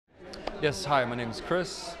Yes, hi, my name is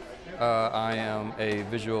Chris. I am a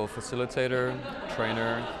visual facilitator,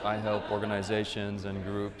 trainer. I help organizations and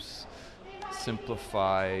groups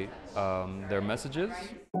simplify their messages.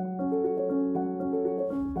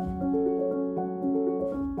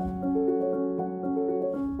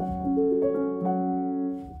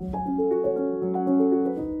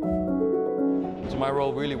 So my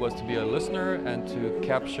role really was to be a listener and to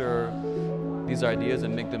capture these ideas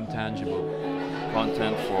and make them tangible.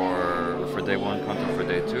 Content for day one, content for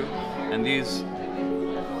day two, and these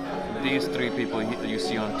three people you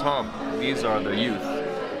see on top, these are the youth.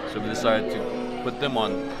 So we decided to put them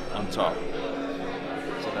on top,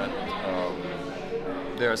 so that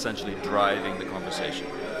they're essentially driving the conversation.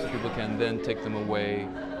 So people can then take them away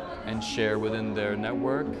and share within their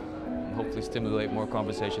network, and hopefully stimulate more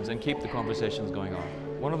conversations and keep the conversations going on.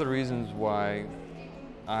 One of the reasons why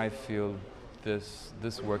I feel this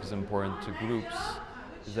work is important to groups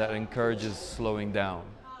is that it encourages slowing down.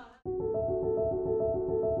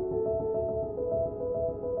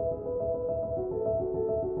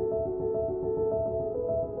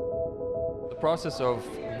 The process of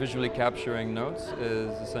visually capturing notes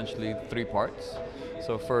is essentially three parts.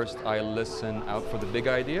 So first I listen out for the big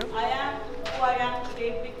idea. I am who I am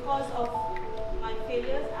today because of my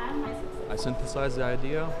failures and my success. I synthesize the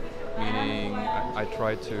idea, meaning I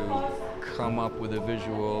try to come up with a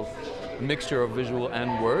mixture of visual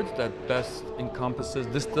and words that best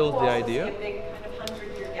distills the idea,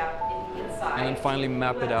 and then finally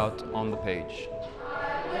map it out on the page.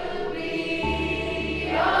 You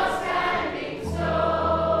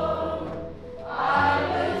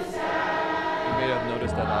may have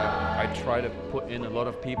noticed that I try to put in a lot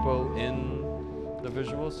of people in the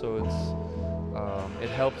visual, so it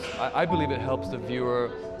helps. I believe it helps the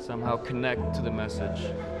viewer somehow connect to the message.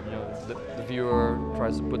 You know, the viewer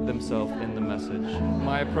tries to put themselves in the message.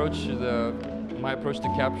 My approach to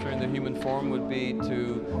capturing the human form would be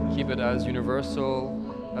to keep it as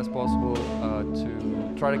universal as possible,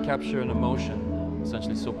 to try to capture an emotion,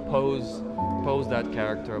 essentially. So pose that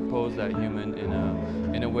character, pose that human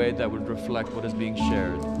in a way that would reflect what is being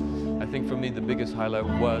shared. I think for me the biggest highlight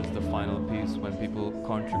was the final piece when people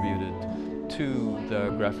contributed to the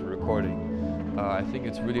graphic recording. I think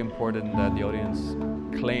it's really important that the audience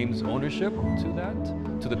claims ownership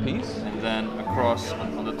to the piece. And then across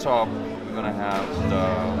on the top, we're going to have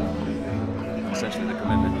essentially the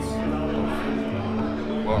commitments.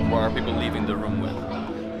 What are people leaving the room with?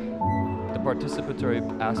 The participatory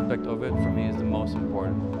aspect of it for me is the most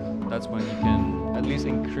important. That's when you can at least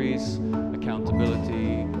increase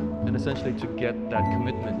accountability and essentially to get that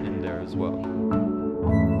commitment in there as well.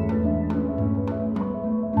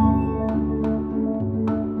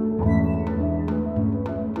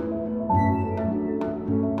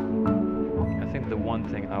 The one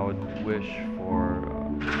thing I would wish for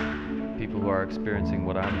people who are experiencing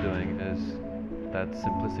what I'm doing is that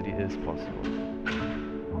simplicity is possible.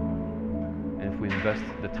 And if we invest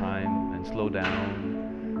the time and slow down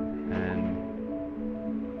and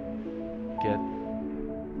get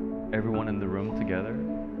everyone in the room together,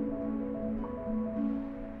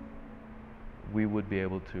 we would be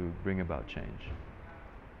able to bring about change.